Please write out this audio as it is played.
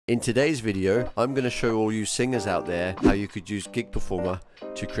In today's video, I'm going to show all you singers out there how you could use Gig Performer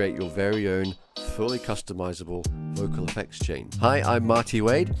to create your very own fully customizable vocal effects chain. Hi, I'm Marty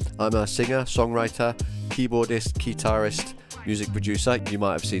Wade. I'm a singer, songwriter, keyboardist, guitarist, music producer. You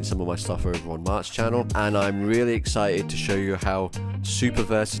might have seen some of my stuff over on Mart's channel, and I'm really excited to show you how super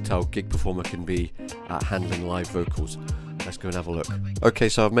versatile Gig Performer can be at handling live vocals. Let's go and have a look. Okay,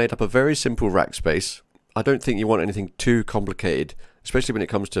 so I've made up a very simple rack space. I don't think you want anything too complicated, especially when it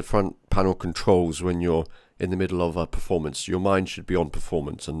comes to front panel controls when you're in the middle of a performance. Your mind should be on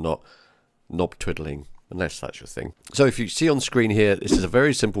performance and not knob twiddling, unless that's your thing. So if you see on screen here, this is a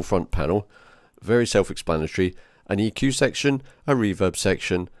very simple front panel, very self-explanatory. An EQ section, a reverb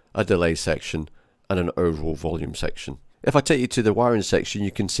section, a delay section, and an overall volume section. If I take you to the wiring section,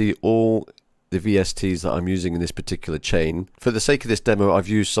 you can see all the VSTs that I'm using in this particular chain. For the sake of this demo, I've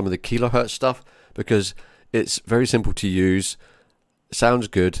used some of the kilohertz stuff because it's very simple to use, sounds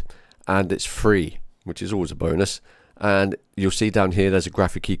good, and it's free, which is always a bonus. And you'll see down here there's a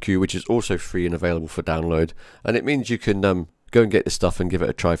graphic EQ, which is also free and available for download, and it means you can go and get this stuff and give it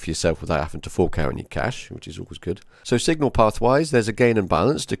a try for yourself without having to fork out any cash, which is always good. So signal path wise, there's a gain and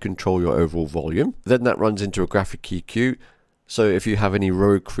balance to control your overall volume. Then that runs into a graphic EQ. So if you have any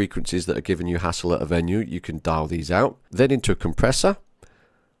rogue frequencies that are giving you hassle at a venue, you can dial these out. Then into a compressor,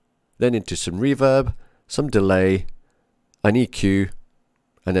 then into some reverb, some delay, an EQ,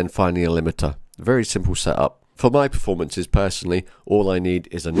 and then finally a limiter. Very simple setup. For my performances personally, all I need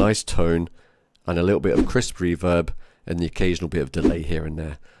is a nice tone and a little bit of crisp reverb and the occasional bit of delay here and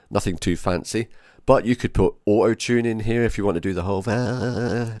there. Nothing too fancy, but you could put auto-tune in here if you want to do the whole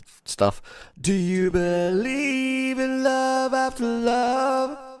stuff. Do you believe in love after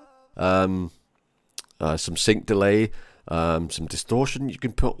love? Some sync delay, some distortion. You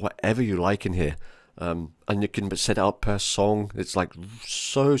can put whatever you like in here. And you can set it up per song. It's like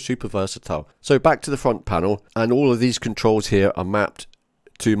so super versatile. So back to the front panel, and all of these controls here are mapped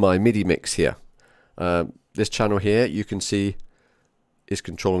to my MIDI mix here. This channel here, you can see, is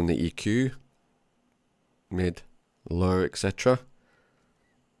controlling the EQ, mid, low, etc.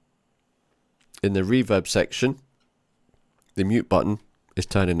 In the reverb section, the mute button is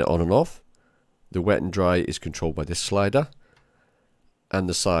turning it on and off. The wet and dry is controlled by this slider, and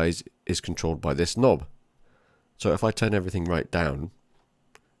the size is controlled by this knob. So if I turn everything right down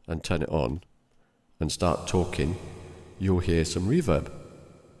and turn it on and start talking, you'll hear some reverb.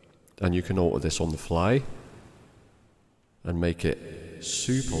 And you can alter this on the fly and make it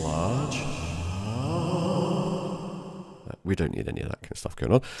super large. We don't need any of that kind of stuff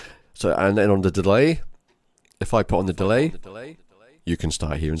going on. So, and then on the delay, if I put on the delay, you can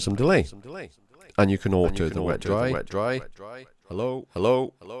start hearing some delay. And you can alter the wet dry, hello,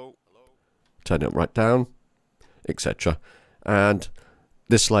 hello, turn it right down, etc. And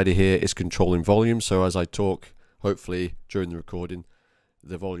this slider here is controlling volume, so as I talk, hopefully during the recording,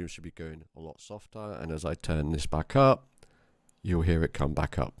 the volume should be going a lot softer, and as I turn this back up, you'll hear it come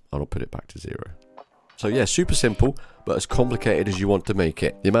back up, and I'll put it back to 0. So yeah, super simple, but as complicated as you want to make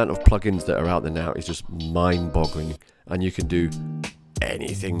it. The amount of plugins that are out there now is just mind-boggling, and you can do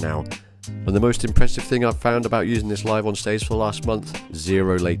anything now. And the most impressive thing I've found about using this live on stage for the last month,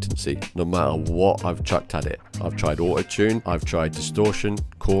 0 latency, no matter what I've chucked at it. I've tried auto-tune, I've tried distortion,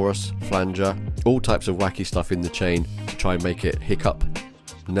 chorus, flanger, all types of wacky stuff in the chain to try and make it hiccup.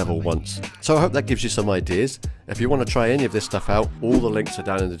 Never once. So I hope that gives you some ideas. If you want to try any of this stuff out, all the links are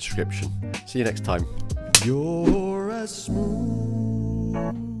down in the description. See you next time. You're as smooth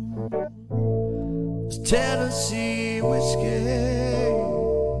as Tennessee whiskey.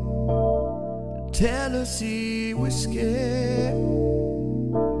 Tennessee whiskey.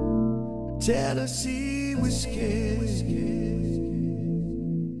 Tennessee whiskey.